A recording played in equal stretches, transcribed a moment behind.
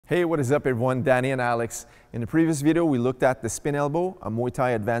Hey, what is up everyone? Danny and Alex. In the previous video, we looked at the spin elbow, a Muay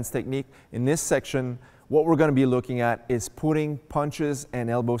Thai advanced technique. In this section, what we're going to be looking at is putting punches and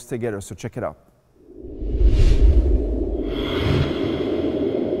elbows together. So check it out.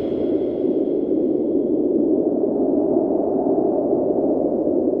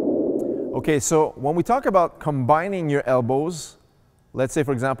 Okay, so when we talk about combining your elbows, let's say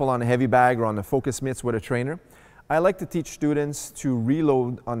for example on a heavy bag or on the focus mitts with a trainer, I like to teach students to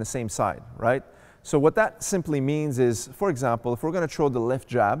reload on the same side, right? So what that simply means is, for example, if we're going to throw the left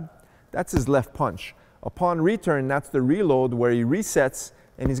jab, that's his left punch. Upon return, that's the reload where he resets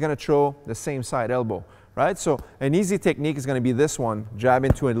and he's going to throw the same side elbow, right? So an easy technique is going to be this one, jab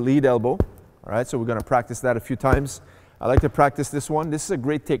into a lead elbow, all right? So we're going to practice that a few times. I like to practice this one. This is a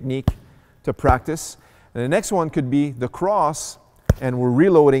great technique to practice. And the next one could be the cross, and we're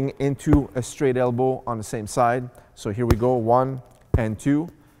reloading into a straight elbow on the same side. So here we go, 1 and 2,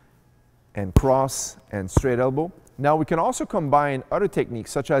 and cross and straight elbow. Now we can also combine other techniques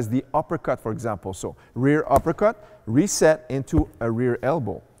such as the uppercut, for example. So rear uppercut, reset into a rear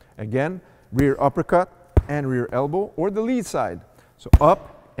elbow. Again, rear uppercut and rear elbow, or the lead side. So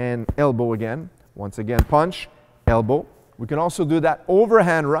up and elbow again. Once again, punch, elbow. We can also do that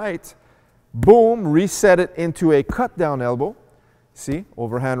overhand right. Boom, reset it into a cut down elbow. See,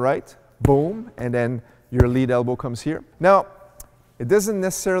 overhand right, boom, and then your lead elbow comes here. Now, it doesn't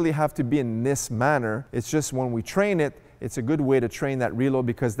necessarily have to be in this manner. It's just when we train it, it's a good way to train that reload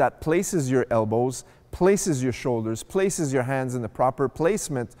because that places your elbows, places your shoulders, places your hands in the proper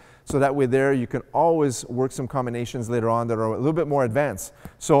placement. So that way there, you can always work some combinations later on that are a little bit more advanced.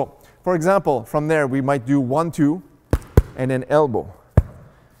 So, for example, from there, we might do 1, 2, and then elbow.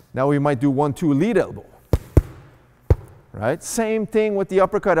 Now we might do 1, 2, lead elbow. Right? Same thing with the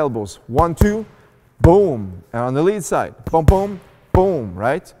uppercut elbows. 1, 2, boom. And on the lead side, boom, boom, boom,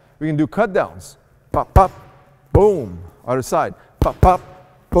 right? We can do cut downs. Pop, pop, boom. Other side, pop, pop,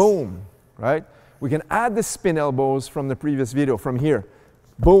 boom, right? We can add the spin elbows from the previous video from here.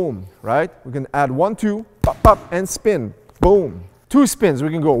 Boom, right? We can add 1, 2, pop, pop, and spin. Boom. 2 spins. We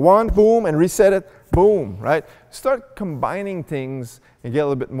can go 1, boom, and reset it. Boom, right? Start combining things and get a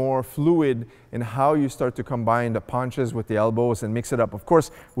little bit more fluid in how you start to combine the punches with the elbows and mix it up. Of course,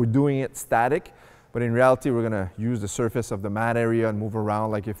 we're doing it static, but in reality, we're going to use the surface of the mat area and move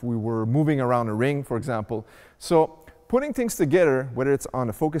around like if we were moving around a ring, for example. So putting things together, whether it's on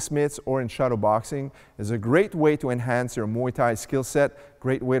the focus mitts or in shadow boxing, is a great way to enhance your Muay Thai skill set,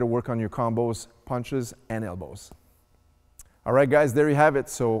 great way to work on your combos, punches, and elbows. All right, guys, there you have it.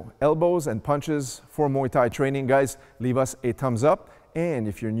 So elbows and punches for Muay Thai training. Guys, leave us a thumbs up. And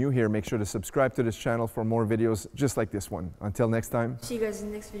if you're new here, make sure to subscribe to this channel for more videos just like this one. Until next time. See you guys in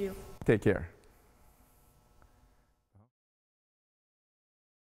the next video. Take care.